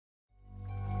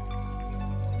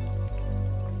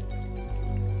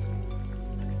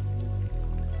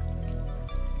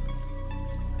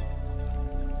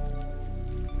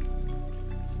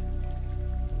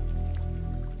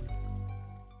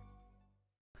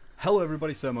Hello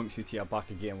everybody, SirMonkeySuit here,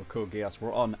 back again with Code Geass.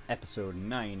 We're on episode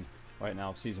 9 right now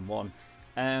of season 1.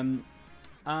 And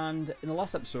in the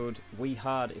last episode we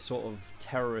had a sort of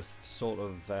terrorist sort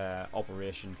of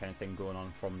operation kind of thing going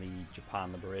on from the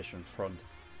Japan Liberation Front.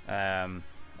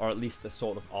 Or at least a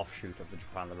sort of offshoot of the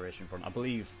Japan Liberation Front. I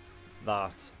believe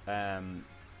that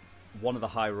one of the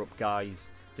higher up guys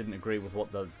didn't agree with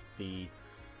what the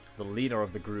leader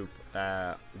of the group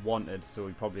wanted, so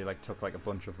he probably took a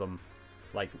bunch of them,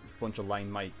 like a bunch of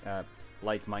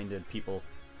like-minded people,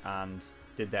 and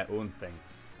did their own thing.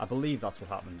 I believe that's what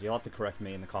happened. You'll have to correct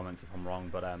me in the comments if I'm wrong,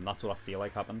 but that's what I feel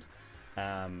like happened.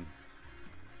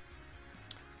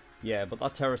 Yeah, but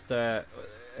that terrorist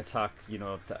attack,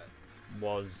 that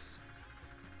was,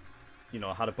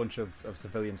 had a bunch of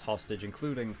civilians hostage,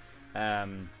 including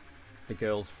the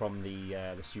girls from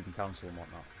the student council and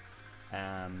whatnot.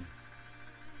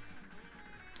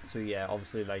 So yeah,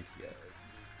 obviously,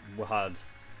 we had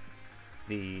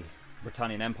the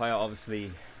Britannian Empire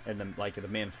obviously in the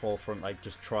main forefront,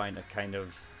 just trying to kind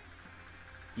of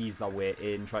ease their way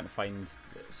in, trying to find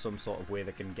some sort of way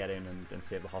they can get in and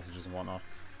save the hostages and whatnot.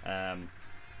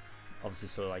 Obviously,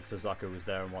 so Suzaku was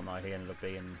there and whatnot. He ended up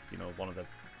being, one of the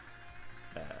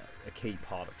a key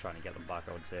part of trying to get them back,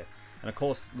 I would say. And of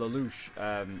course, Lelouch,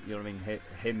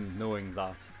 him knowing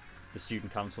that the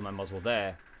student council members were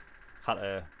there, had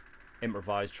to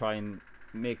improvise, try and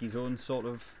make his own sort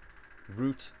of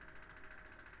route,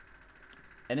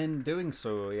 and in doing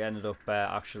so he ended up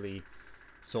actually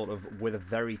sort of with a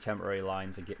very temporary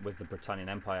line to get with the Britannian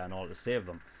Empire in order to save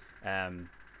them. And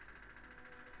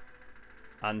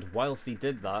whilst he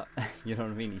did that, he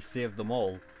saved them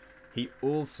all, he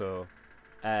also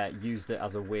used it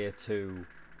as a way to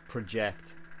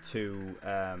project to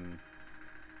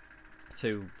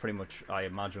pretty much, I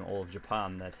imagine, all of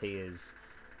Japan that he is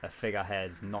a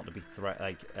figurehead, not to be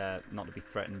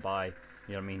threatened by.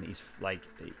 He's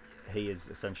he is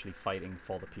essentially fighting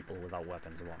for the people without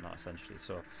weapons and whatnot, essentially.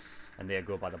 So, and they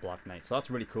go by the Black Knight. So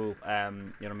that's really cool. I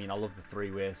love the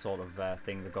three-way sort of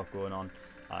thing they've got going on.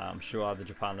 I'm sure the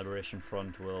Japan Liberation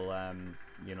Front will,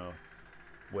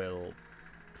 will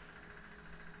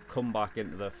come back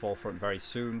into the forefront very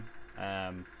soon.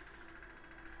 And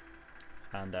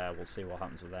we'll see what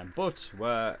happens with them. But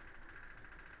we're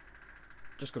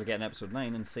just going to get in episode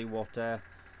 9 and see what's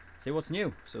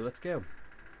new. So let's go.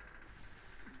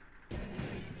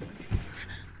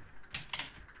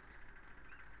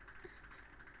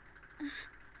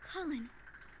 Colin,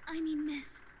 miss,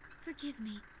 forgive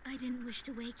me. I didn't wish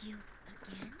to wake you.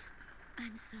 Again?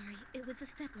 I'm sorry. It was a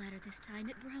stepladder this time.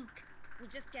 It broke. We'll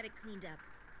just get it cleaned up.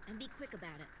 And be quick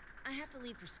about it. I have to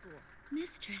leave for school.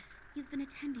 Mistress, you've been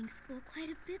attending school quite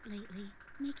a bit lately.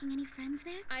 Making any friends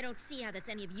there? I don't see how that's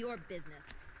any of your business.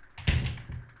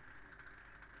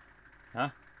 Huh?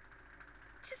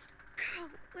 Just go,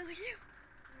 will you?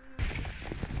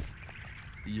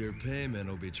 Your payment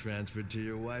will be transferred to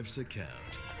your wife's account.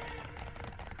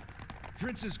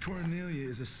 Princess Cornelia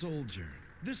is a soldier.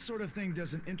 This sort of thing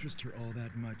doesn't interest her all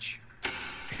that much.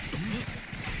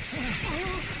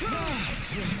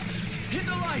 Hit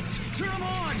the lights! Turn them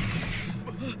on!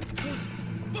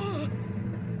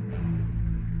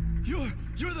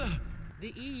 You're the...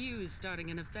 The EU's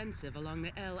starting an offensive along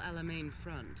the El Alamein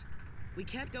front. We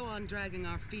can't go on dragging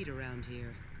our feet around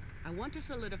here. I want to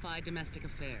solidify domestic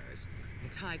affairs.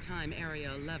 It's high time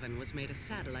Area 11 was made a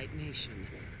satellite nation.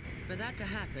 For that to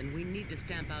happen, we need to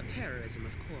stamp out terrorism,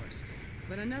 of course.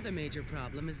 But another major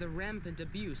problem is the rampant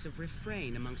abuse of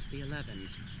Refrain amongst the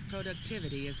 11s.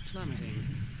 Productivity is plummeting.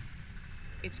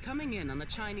 It's coming in on the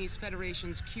Chinese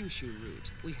Federation's Kyushu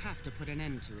route. We have to put an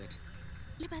end to it.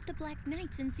 What about the Black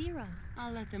Knights in Zero?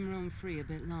 I'll let them roam free a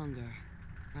bit longer.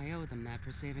 I owe them that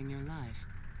for saving your life.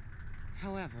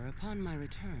 However, upon my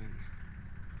return...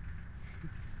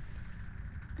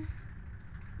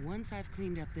 Once I've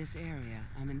cleaned up this area,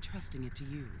 I'm entrusting it to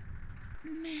you.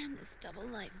 Man, this double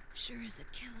life sure is a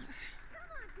killer.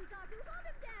 Come on, Suzaku, hold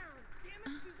him down! Damn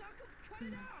it, Suzaku, cut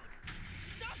it out!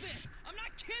 Stop it! I'm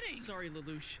not kidding! Sorry,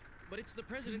 Lelouch, but it's the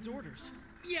president's orders.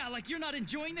 Yeah, like you're not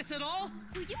enjoying this at all?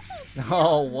 Will you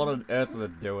Oh, what on earth are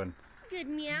they doing? Good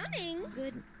meowing.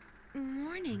 Good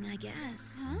morning, I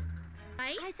guess. Huh?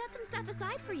 Right? I set some stuff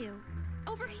aside for you.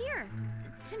 Over here.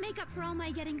 To make up for all my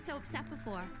getting so upset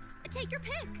before. Take your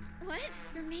pick. What?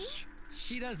 For me?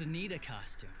 She doesn't need a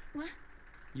costume. What?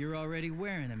 You're already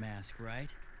wearing a mask,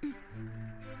 right? You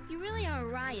really are a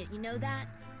riot, you know that?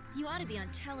 You ought to be on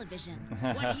television.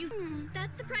 What do you...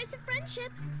 That's the price of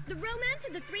friendship. The romance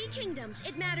of the three kingdoms.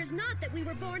 It matters not that we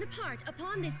were born apart.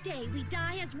 Upon this day, we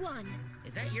die as one.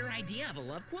 Is that your idea of a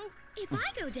love quote? If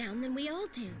I go down, then we all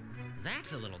do.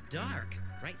 That's a little dark.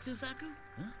 Right, Suzaku?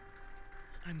 Huh?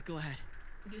 I'm glad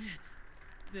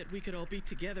that we could all be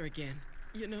together again.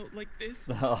 You know, like this.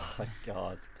 Oh my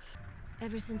god.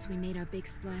 Ever since we made our big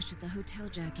splash at the hotel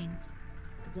jacking,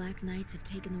 the Black Knights have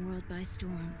taken the world by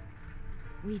storm.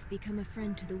 We've become a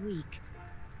friend to the weak,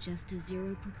 just as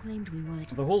Zero proclaimed we would.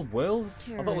 The whole world?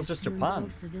 I thought it was just Terrorists who Japan.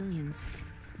 involve civilians,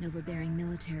 an overbearing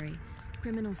military,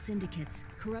 criminal syndicates,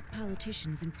 corrupt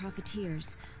politicians, and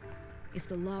profiteers. If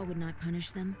the law would not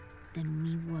punish them, then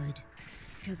we would.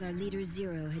 Because our leader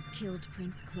Zero had killed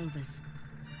Prince Clovis.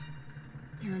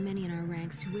 There are many in our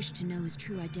ranks who wish to know his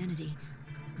true identity,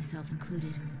 myself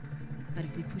included. But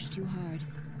if we push too hard,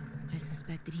 I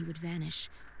suspect that he would vanish.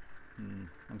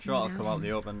 I'm sure it'll come out in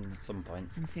the open at some point.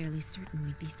 I'm fairly certain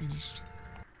we'd be finished.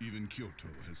 Even Kyoto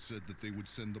has said that they would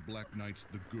send the Black Knights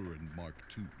the Gurren Mark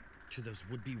II. To those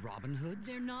would-be Robin Hoods?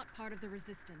 They're not part of the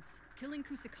resistance. Killing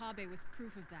Kusakabe was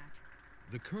proof of that.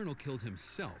 The Colonel killed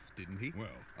himself, didn't he? Well,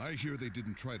 I hear they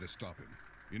didn't try to stop him.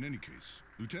 In any case,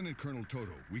 Lieutenant Colonel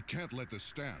Toto, we can't let this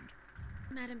stand.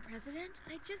 Madam President,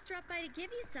 I just dropped by to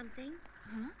give you something.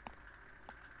 Huh?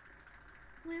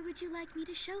 Where would you like me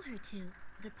to show her to?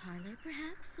 The parlor,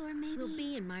 perhaps? Or maybe... We'll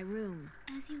be in my room.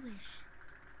 As you wish.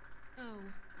 Oh,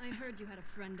 I heard you had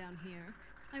a friend down here.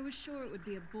 I was sure it would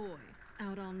be a boy.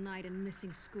 Out all night and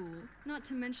missing school. Not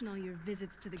to mention all your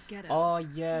visits to the ghetto. Oh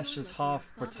yeah, You're she's lucky half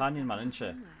your father's Britannian, back man, in isn't she?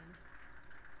 homeland.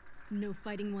 No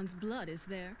fighting one's blood, is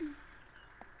there?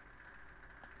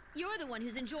 You're the one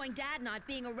who's enjoying Dad not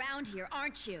being around here,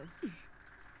 aren't you?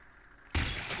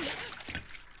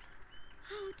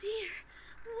 Oh dear,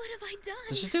 what have I done?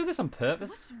 Did she do this on purpose?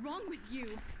 What's wrong with you?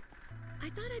 I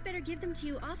thought I'd better give them to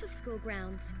you off of school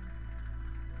grounds.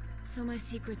 So my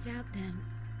secret's out then,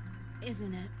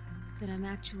 isn't it? That I'm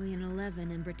actually an 11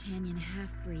 and Britannian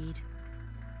half-breed.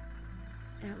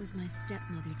 That was my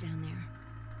stepmother down there.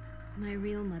 My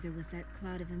real mother was that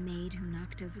clod of a maid who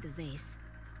knocked over the vase.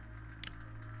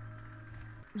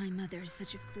 My mother is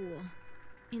such a fool.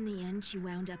 In the end, she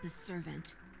wound up a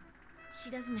servant. She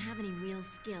doesn't have any real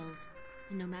skills,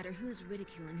 and no matter who's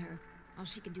ridiculing her, all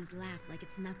she can do is laugh like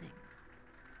it's nothing.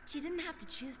 She didn't have to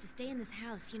choose to stay in this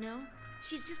house, you know?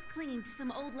 She's just clinging to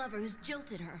some old lover who's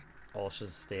jilted her. Or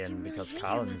she's staying You really because hate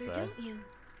Callan's your there. mother, don't you?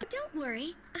 Don't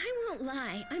worry, I won't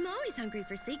lie. I'm always hungry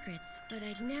for secrets, but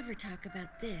I'd never talk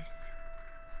about this.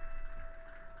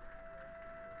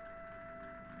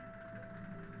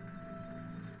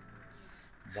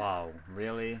 Wow,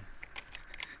 really?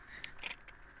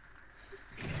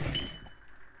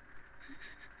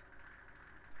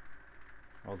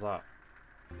 What was that?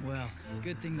 Well,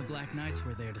 good thing the Black Knights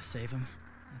were there to save him.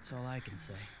 That's all I can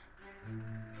say.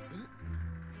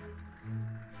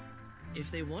 If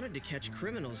they wanted to catch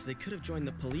criminals, they could have joined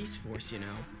the police force, you know.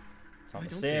 It's not Why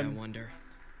the don't they, I same. wonder?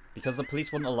 Because the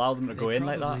police wouldn't allow them to go in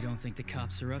like They probably that. don't think the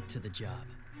cops are up to the job.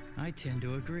 I tend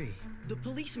to agree. The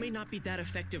police may not be that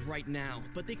effective right now,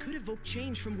 but they could evoke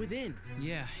change from within.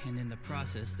 Yeah, and in the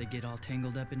process, they get all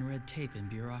tangled up in red tape and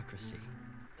bureaucracy.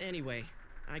 Anyway,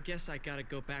 I guess I gotta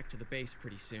go back to the base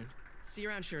pretty soon. See you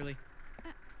around, Shirley.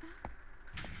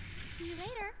 See you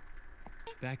later.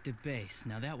 Back to base.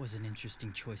 Now that was an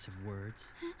interesting choice of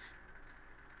words.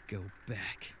 Go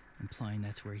back, implying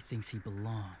that's where he thinks he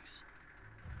belongs.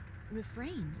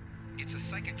 Refrain? It's a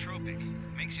psychotropic.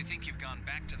 Makes you think you've gone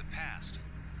back to the past.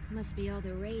 Must be all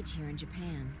the rage here in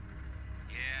Japan.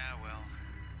 Yeah, well,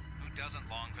 who doesn't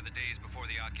long for the days before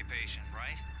the occupation,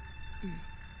 right? Who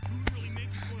really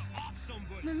makes us want to off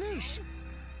somebody? Lelouch!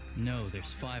 No,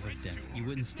 there's 5 of them. You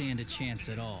wouldn't stand a chance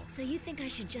at all. So you think I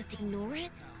should just ignore it?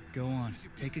 Go on,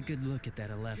 take a good look at that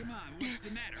 11. Come on, what's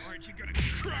the matter? Aren't you gonna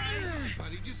cry?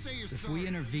 Buddy, just say you're If sorry. we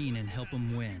intervene and help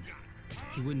him win,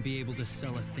 he wouldn't be able to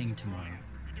sell a thing tomorrow.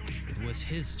 It was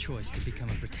his choice to become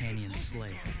a Britannian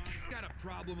slave. Got a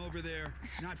problem over there?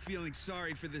 Not feeling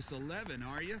sorry for this 11,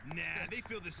 are you? Nah, they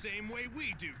feel the same way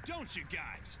we do, don't you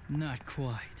guys? Not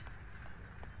quite.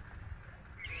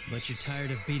 But you're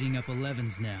tired of beating up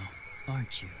 11s now,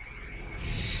 aren't you?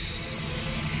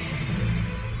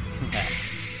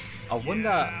 I wonder...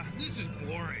 Yeah, this is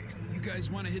boring. You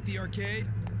guys want to hit the arcade?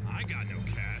 I got no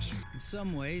cash. In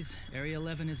some ways, Area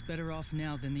 11 is better off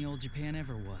now than the old Japan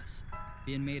ever was.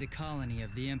 Being made a colony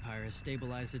of the Empire has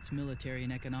stabilized its military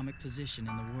and economic position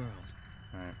in the world.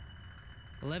 Right.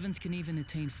 11s can even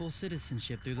attain full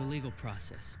citizenship through the legal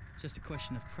process. Just a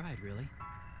question of pride, really.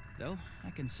 Though,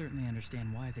 I can certainly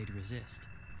understand why they'd resist.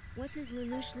 What does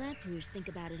Lelouch Lamperouge think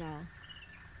about it all?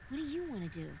 What do you want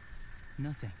to do?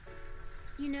 Nothing.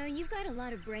 You know, you've got a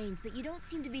lot of brains, but you don't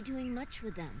seem to be doing much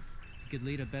with them. He could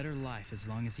lead a better life as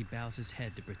long as he bows his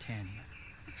head to Britannia.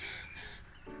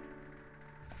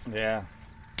 Yeah.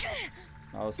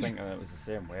 I was thinking it was the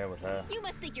same way with her. You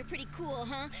must think you're pretty cool,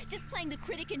 huh? Just playing the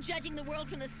critic and judging the world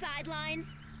from the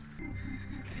sidelines?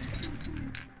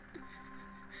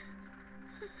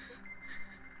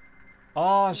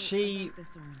 Oh, So,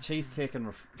 she's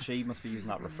taken. She must be using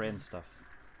that refrain stuff.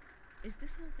 Is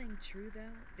this whole thing true,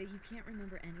 though? That you can't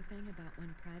remember anything about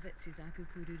when Private Suzaku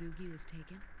Kururugi was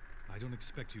taken? I don't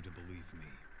expect you to believe me.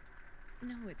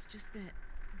 No, it's just that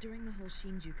during the whole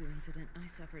Shinjuku incident, I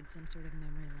suffered some sort of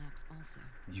memory lapse also.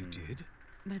 You did?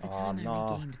 By the time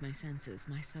I regained my senses,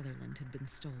 my Sutherland had been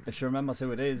stolen. If she remembers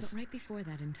who it is. But right before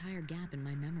that entire gap in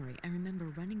my memory, I remember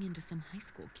running into some high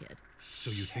school kid. So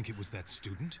you think it was that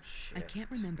student? I can't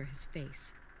remember his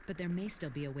face, but there may still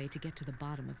be a way to get to the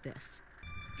bottom of this.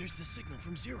 There's the signal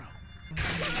from Zero.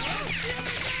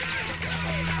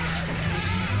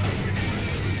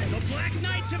 The Black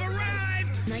Knights have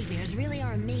arrived! Nightmares really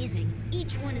are amazing.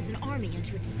 Each one is an army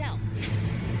unto itself.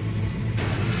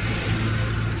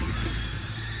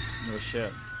 No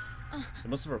shit. They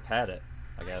must have repaired it,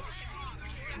 I guess.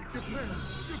 Japan!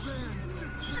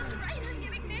 That's right, I'm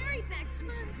getting married next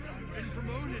month. I've been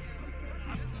promoted.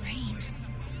 Refrain.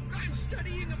 I'm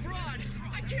studying abroad.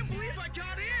 I can't believe I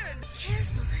got in.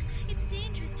 Careful, it's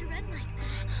dangerous to run like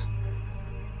that.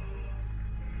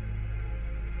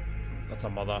 That's her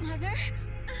mother. Mother?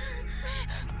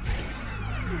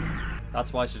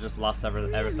 That's why she just laughs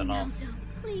everything off. Naoto,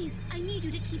 please, I need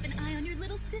you to keep an eye on your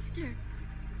little sister.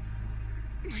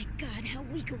 My God, how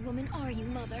weak a woman are you,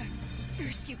 Mother?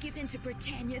 First you give in to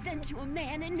Britannia, then to a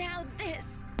man, and now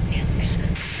this.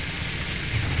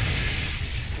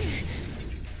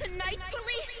 The Night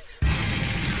Police!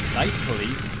 Night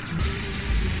Police?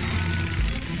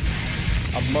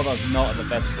 Our mother's not in the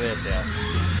best place here.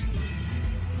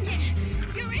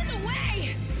 You're in the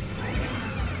way!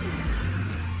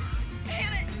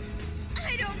 Damn it!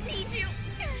 I don't need you!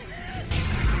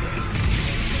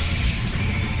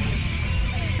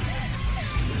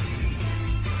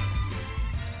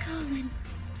 Colin,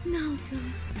 Naoto.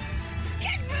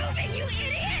 Get moving, you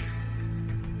idiot!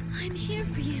 I'm here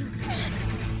for you.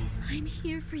 I'm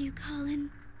here for you,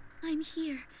 Colin. I'm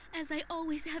here, as I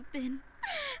always have been.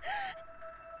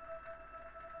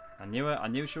 I knew it. I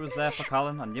knew she was there for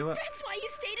Colin. I knew it. That's why you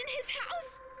stayed in his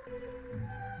house.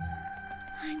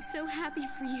 I'm so happy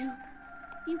for you.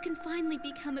 You can finally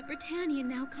become a Britannian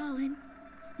now, Colin.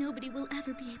 Nobody will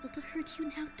ever be able to hurt you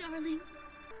now, darling.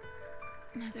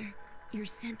 Mother, your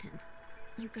sentence.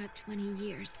 You got 20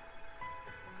 years.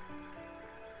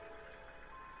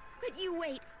 But you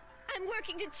wait. I'm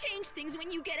working to change things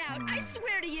when you get out. I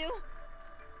swear to you.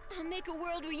 I'll make a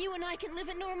world where you and I can live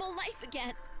a normal life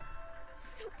again.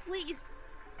 So please,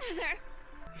 Mother,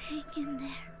 hang in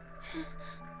there.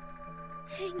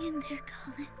 Hang in there,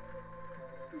 Colin.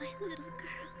 My little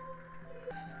girl.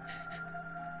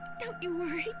 Don't you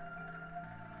worry.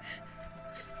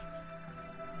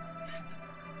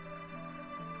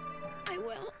 I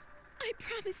will. I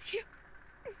promise you.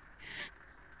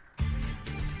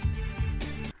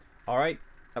 Alright,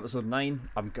 episode 9.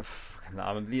 I'm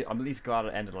at least glad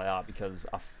it ended like that, because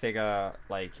I figure,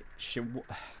 like,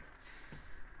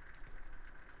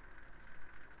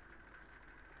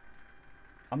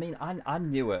 I mean, I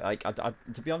knew it. Like,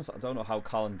 to be honest, I don't know how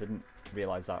Colin didn't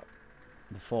realize that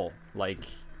before. Like,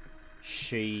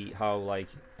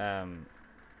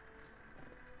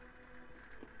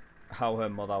 how her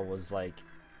mother was, like,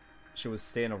 she was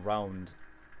staying around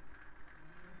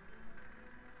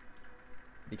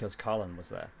because Colin was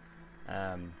there.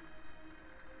 And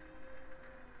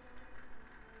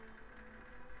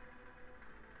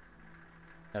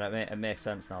it makes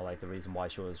sense now, like, the reason why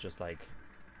she was just, like,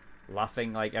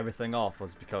 laughing, like, everything off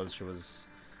was because she was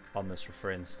on this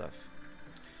refrain stuff.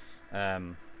 Yeah.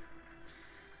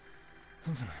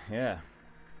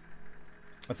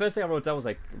 The first thing I wrote down was,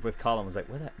 like, with Colin, was like,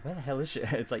 where the hell is she?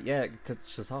 It's like, yeah, because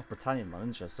she's half Britannian, man,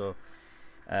 isn't she? So,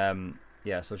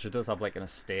 yeah, so she does have, like, an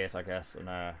estate, I guess, and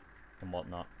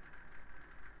whatnot.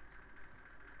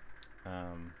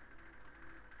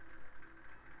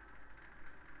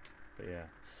 But yeah,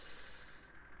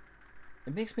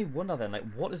 it makes me wonder then, like,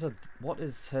 what is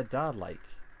her dad like?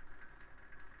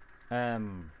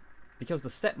 Because the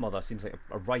stepmother seems like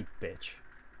a right bitch.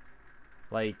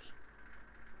 Like,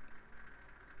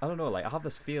 I don't know, like, I have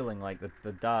this feeling like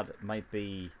the dad might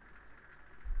be,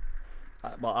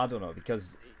 well, I don't know,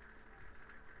 because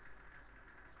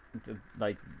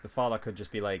the father could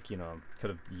just be like, you know,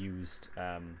 could have used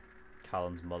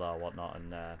Colin's mother or whatnot,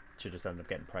 and she just ended up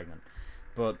getting pregnant.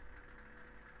 But,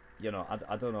 you know,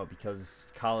 I don't know, because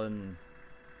Colin,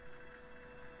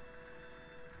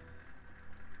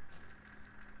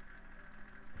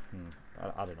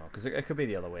 I don't know, because it could be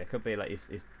the other way. It could be like it's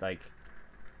like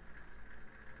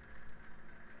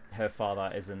her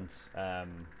father isn't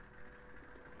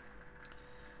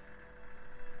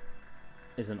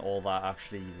all that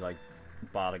actually like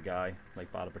bad a guy,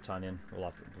 like bad a Britannian. We'll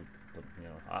have to, but you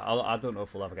know, I don't know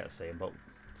if we'll ever get to see him, but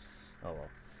oh well.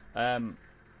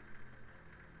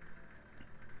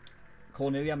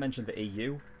 Cornelia mentioned the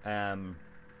EU, and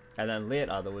then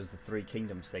later there was the Three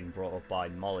Kingdoms thing brought up by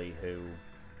Molly, who,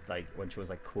 like, when she was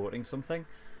like quoting something,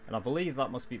 and I believe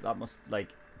that must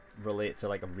like relate to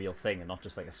like a real thing and not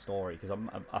just like a story, because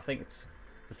I think it's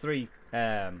the three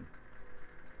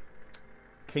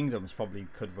kingdoms probably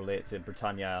could relate to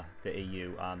Britannia, the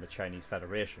EU, and the Chinese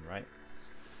Federation, right?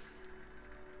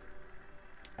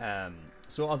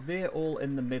 So are they all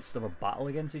in the midst of a battle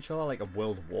against each other, like a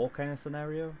world war kind of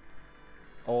scenario?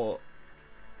 Or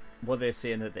were they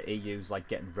saying that the EU's like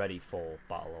getting ready for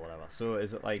battle or whatever? So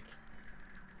is it like,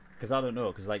 because I don't know,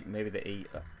 because like maybe the EU,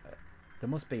 there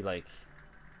must be like,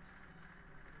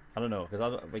 I don't know,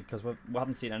 because we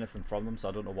haven't seen anything from them, so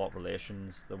I don't know what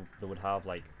relations they would have.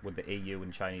 Like, would the EU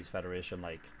and Chinese Federation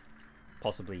like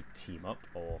possibly team up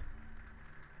or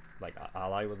like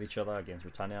ally with each other against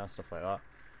Britannia, stuff like that?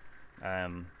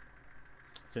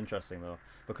 It's interesting though.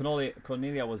 But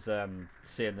Cornelia was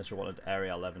saying that she wanted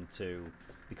Area 11 to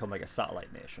become like a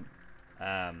satellite nation.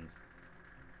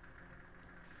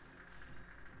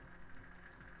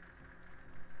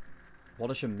 What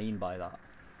does she mean by that?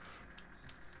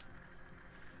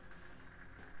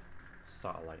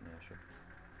 Satellite nation.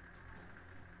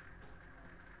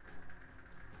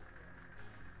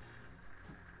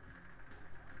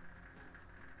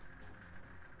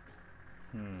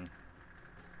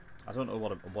 I don't know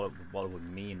what it would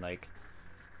mean. Like,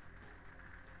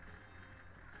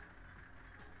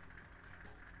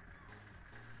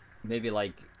 maybe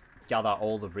like gather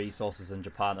all the resources in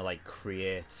Japan to like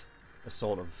create a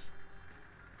sort of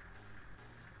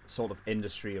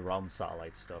industry around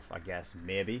satellite stuff, I guess,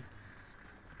 maybe.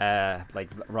 Like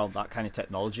around that kind of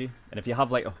technology. And if you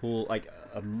have like a whole, like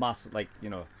a mass, like, you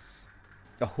know,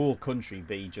 a whole country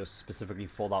be just specifically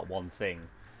for that one thing,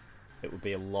 it would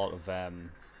be a lot of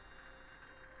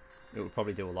it would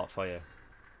probably do a lot for you.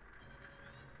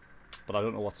 But I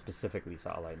don't know what specifically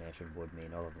satellite nation would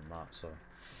mean other than that, so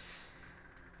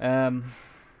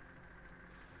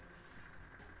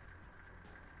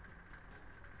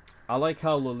I like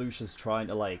how Lelouch's trying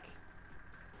to like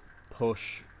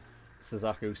push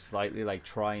Suzaku slightly, like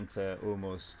trying to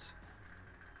almost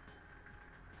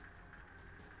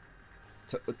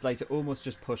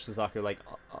just push Suzaku like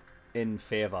in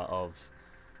favor of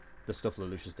the stuff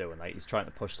Lelouch is doing. Like, he's trying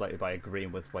to push slightly by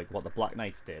agreeing with like what the Black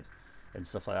Knights did and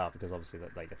stuff like that, because obviously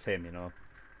that, like, it's him, you know,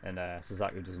 and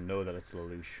Suzaku doesn't know that it's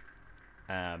Lelouch.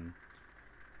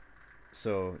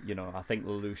 So, you know, I think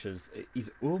Lelouch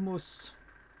he's almost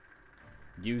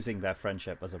using their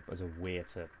friendship as a way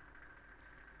to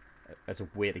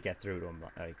get through to him,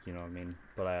 like, you know what I mean?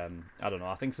 But I don't know,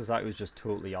 I think Suzaku's just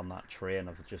totally on that train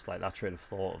of just like that train of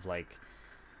thought of like,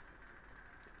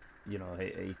 you know,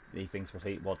 he thinks what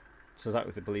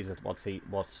Suzaku believes that what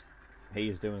he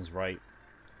is doing is right.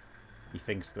 He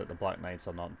thinks that the Black Knights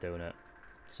are not doing it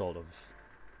sort of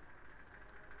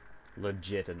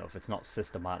legit enough. It's not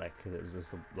systematic. It's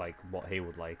just like what he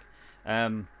would like.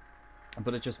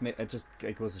 But it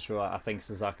goes to show, I think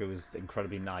Suzaku is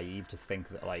incredibly naive to think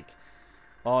that like,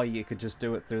 oh, you could just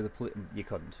do it through the police. You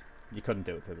couldn't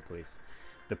do it through the police.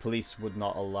 The police would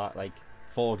not allow, like,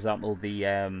 for example,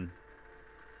 the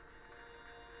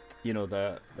you know,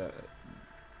 the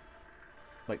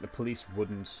police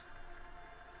wouldn't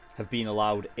have been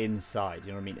allowed inside, you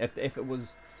know what I mean? If it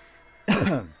was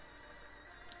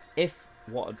if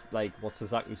what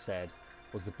Suzaku said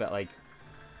was the bit, like,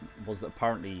 was that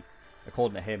apparently,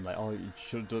 according to him, like, oh, you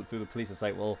should have done it through the police, it's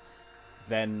like, well,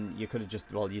 then you could have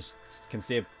just, well, you can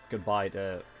say goodbye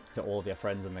to all of your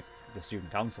friends in the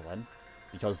student council then,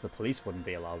 because the police wouldn't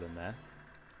be allowed in there,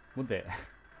 would they?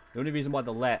 The only reason why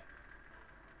they let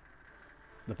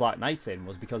the Black Knights in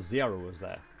was because Zero was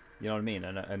there, you know what I mean?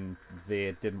 And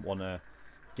they didn't want to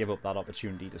give up that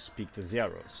opportunity to speak to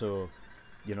Zero. So,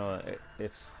 you know,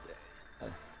 it's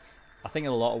I think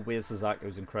in a lot of ways Suzaku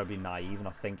is incredibly naive, and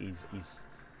I think he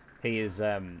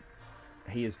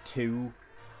is too,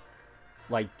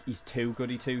 like, he's too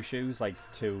goody two shoes, like,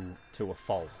 to a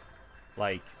fault.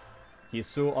 Like, he's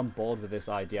so on board with this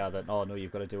idea that, oh no,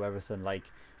 you've got to do everything like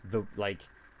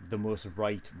the most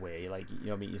right way, like, you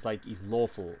know what I mean?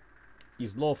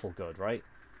 He's lawful good, right?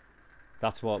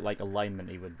 That's what, like, alignment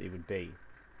he would be.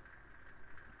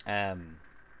 And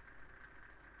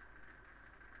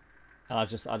I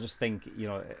just think, you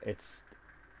know, it's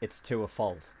it's to a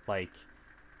fault. Like,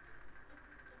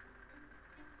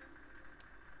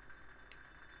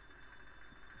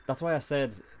 that's why I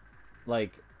said,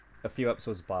 like, a few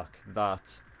episodes back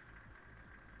that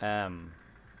I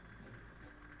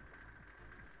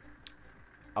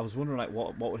was wondering, like,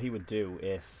 what would he would do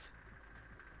if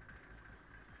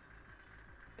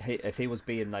he was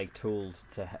being, like, told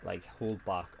to, like, hold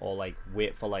back or, like,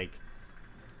 wait for, like,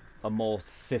 a more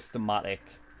systematic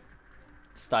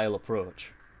style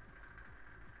approach,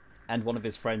 and one of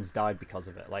his friends died because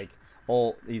of it, like,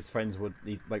 or his friends would,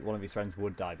 like, one of his friends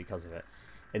would die because of it,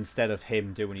 instead of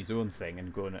him doing his own thing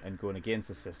and going against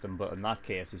the system. But in that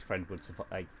case, his friend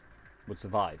would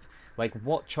survive. Like,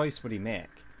 what choice would he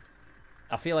make?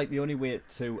 I feel like the only way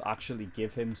to actually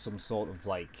give him some sort of,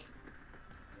 like,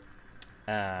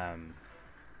 to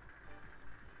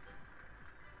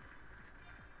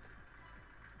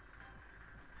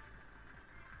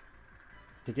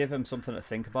give him something to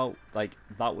think about, like,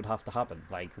 that would have to happen.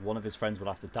 Like, one of his friends would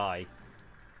have to die,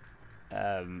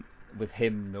 with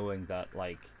him knowing that,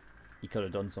 like, he could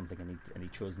have done something and he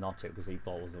chose not to because he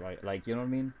thought it was the right, like, you know what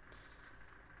I mean?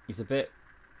 He's a bit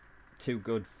too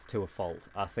good to a fault.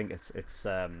 I think it's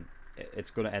going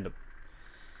to end up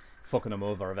fucking him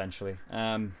over eventually.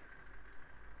 But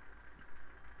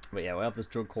yeah, we have this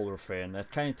drug called Refrain.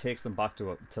 It kind of takes them back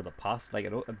to the past. Like,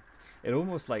 it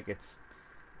almost, like, it's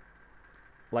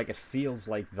like, it feels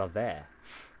like they're there.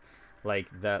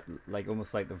 Like that, like,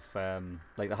 almost like they've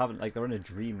like they haven't, like, they're in a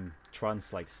dream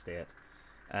trance like state,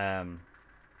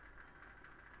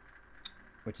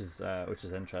 which is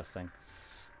interesting.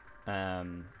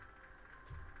 And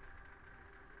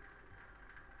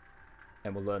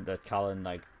we'll learn that Callan,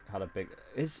 like, had a big,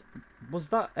 was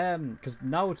that because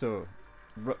Naruto,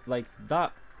 like,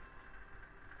 that,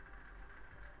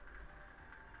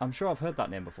 I'm sure I've heard that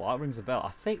name before. That rings a bell.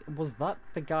 I think, was that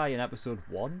the guy in episode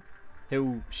 1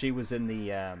 who she was in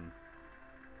the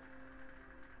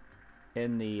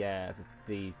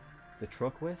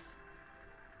truck with?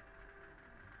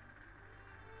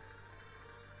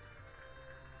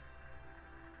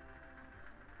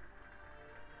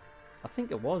 I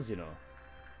think it was, you know.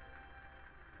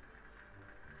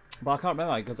 But I can't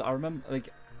remember, because I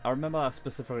remember that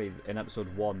specifically in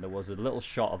episode 1 there was a little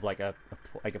shot of, like, a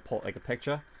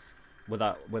picture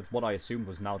with what I assumed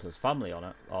was Naruto's family on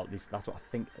it, or at least that's what I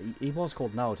think. He was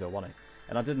called Naruto, wasn't he?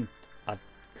 And I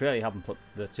clearly haven't put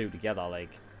the two together,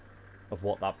 like, of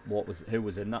who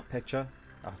was in that picture.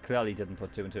 I clearly didn't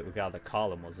put two and two together that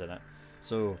Carlin was in it.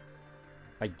 So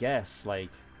I guess,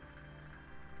 like,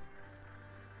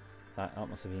 that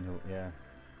must have been who, yeah.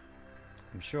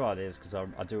 I'm sure it is, because I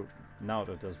do,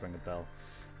 Naruto does ring a bell.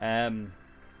 I've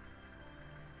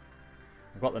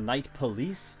got the Night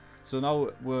Police. So now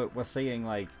we're seeing,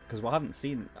 like, because we haven't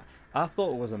seen, I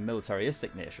thought it was a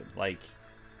militaristic nation, like,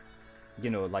 you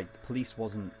know, like, the police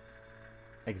wasn't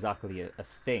exactly a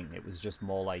thing. It was just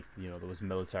more like, you know, there was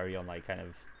military on, like, kind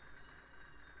of,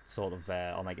 sort of,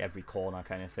 on, like, every corner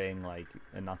kind of thing, like,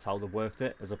 and that's how they worked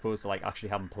it, as opposed to, like, actually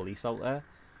having police out there.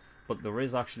 But there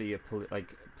is actually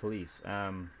police.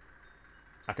 I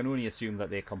can only assume that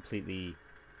they're completely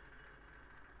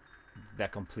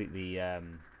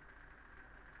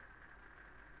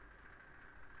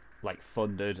like,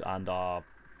 funded and are,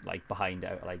 like, behind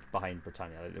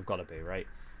Britannia. Like, they've got to be, right?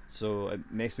 So it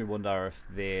makes me wonder if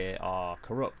they are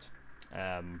corrupt.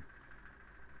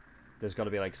 There's got to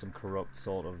be, like, some corrupt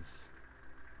sort of,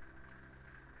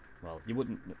 well, you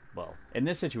wouldn't, well, in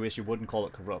this situation you wouldn't call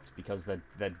it corrupt, because they're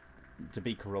to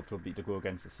be corrupt would be to go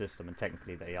against the system, and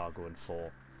technically they are going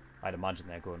for, I'd imagine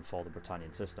they're going for the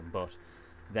Britannian system, but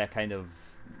they are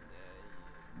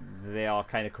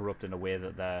kind of corrupt in a way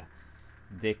that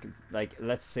they, like,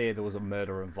 let's say there was a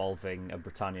murder involving a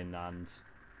Britannian and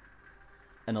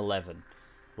an 11.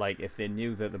 Like, if they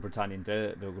knew that the Britannian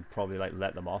did it, they would probably, like,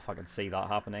 let them off. I could see that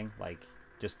happening. Like,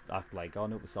 just act like, oh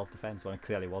no, it was self-defense, when it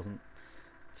clearly wasn't.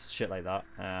 Shit like that.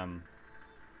 I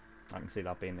can see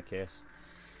that being the case.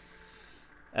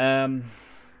 Yeah.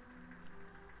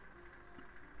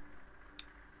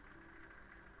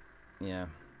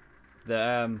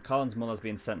 The Colin's mother's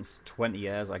been sentenced to 20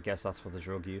 years. I guess that's for the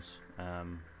drug use.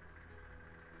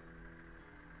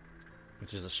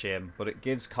 Which is a shame, but it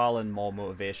gives Colin more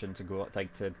motivation to go,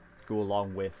 like, to go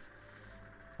along with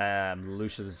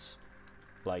Lelouch's,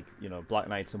 like, you know, Black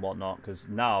Knights and whatnot, because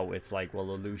now it's like, well,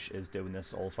 Lelouch is doing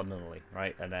this all for Nunnally,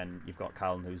 right? And then you've got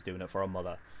Colin who's doing it for her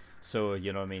mother. So,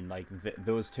 you know what I mean? Like,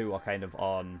 those two are kind of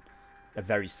on a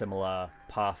very similar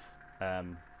path,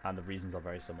 and the reasons are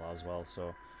very similar as well.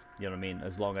 So, you know what I mean?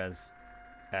 As long as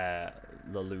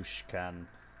Lelouch can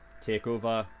take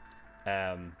over,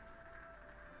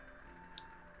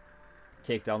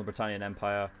 take down the Britannian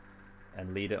Empire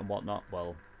and lead it and whatnot,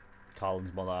 well,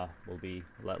 Carlin's mother will be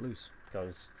let loose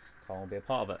because Carlin will be a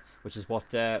part of it, which is what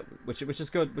which is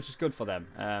good for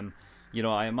them. You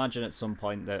know, I imagine at some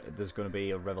point that there's going to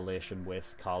be a revelation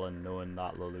with Carlin knowing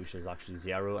that Lelouch is actually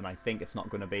Zero, and I think it's not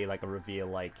going to be like a reveal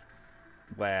like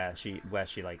where she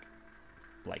like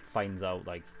finds out,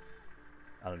 like,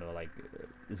 I don't know, like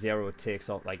Zero takes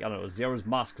off, like, I don't know, Zero's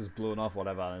mask is blown off,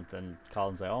 whatever, and then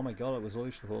Carlin's like, oh my god, it was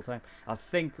Lelouch the whole time. I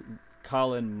think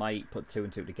Carlin might put 2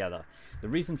 and 2 together. The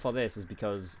reason for this is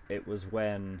because it was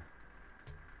with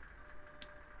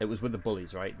the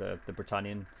bullies, right? The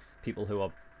Britannian people who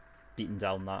are beating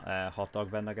down that hot dog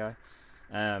vendor guy,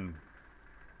 and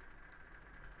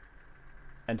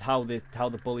how the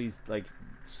bullies like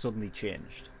suddenly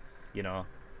changed, you know,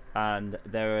 and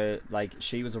they're like,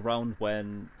 she was around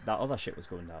when that other shit was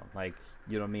going down, like,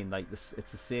 you know what I mean, like this,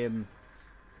 it's the same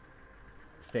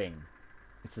thing,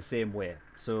 it's the same way,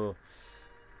 so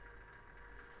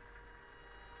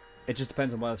it just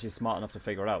depends on whether she's smart enough to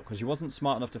figure it out, because she wasn't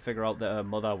smart enough to figure out that her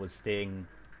mother was staying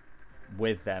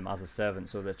with them as a servant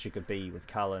so that she could be with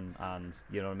Callan, and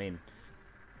you know what I mean,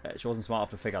 she wasn't smart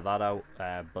enough to figure that out,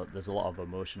 but there's a lot of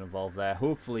emotion involved there.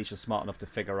 Hopefully she's smart enough to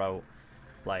figure out,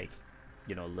 like,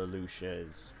 you know, Lelouch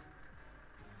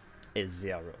is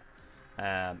Zero,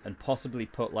 and possibly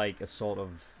put like a sort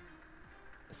of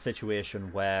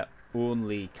situation where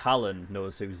only Callan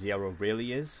knows who Zero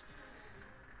really is,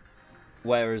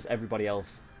 whereas everybody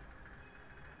else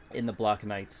in the Black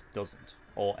Knights doesn't,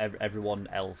 or everyone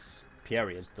else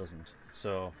period doesn't.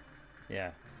 So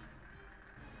yeah,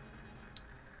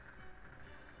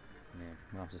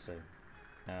 I'll have to say.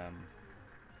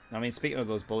 I mean, speaking of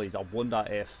those bullies, I wonder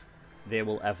if they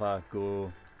will ever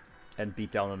go and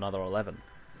beat down another 11,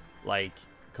 like,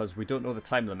 because we don't know the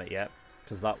time limit yet,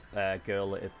 because that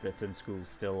girl that's in school is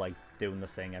still like doing the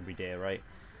thing every day, right?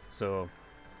 So,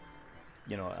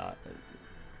 you know,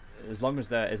 as long as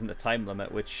there isn't a time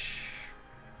limit, which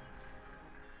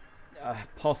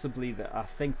possibly, I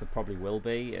think there probably will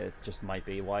be, it just might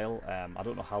be a while. I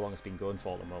don't know how long it's been going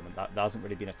for at the moment. There hasn't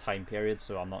really been a time period,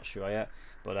 so I'm not sure yet,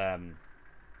 but I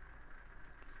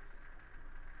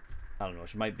don't know,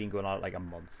 she might have been going out like a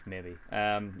month maybe,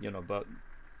 you know, but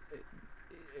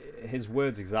his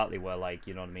words exactly were like,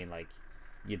 you know what I mean, like,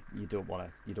 you don't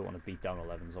want to beat down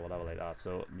 11s or whatever like that.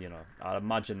 So, you know, I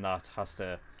imagine that has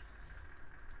to,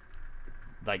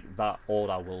 like, that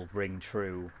order will ring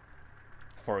true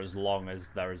for as long as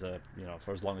there is a, you know,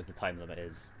 for as long as the time limit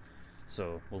is.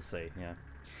 So we'll see. Yeah,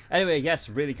 anyway, yes,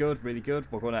 really good, really good.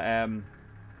 We're gonna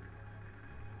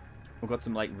we've got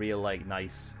some like real, like,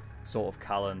 nice sort of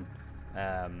Callan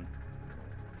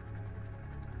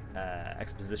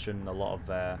exposition, a lot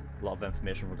of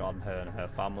information regarding her and her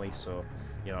family, so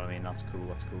you know what I mean, that's cool,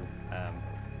 that's cool.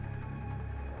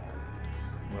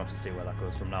 We'll have to see where that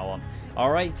goes from now on.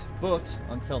 Alright, but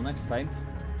until next time,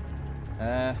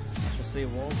 I shall see you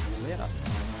all later.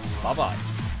 Bye bye.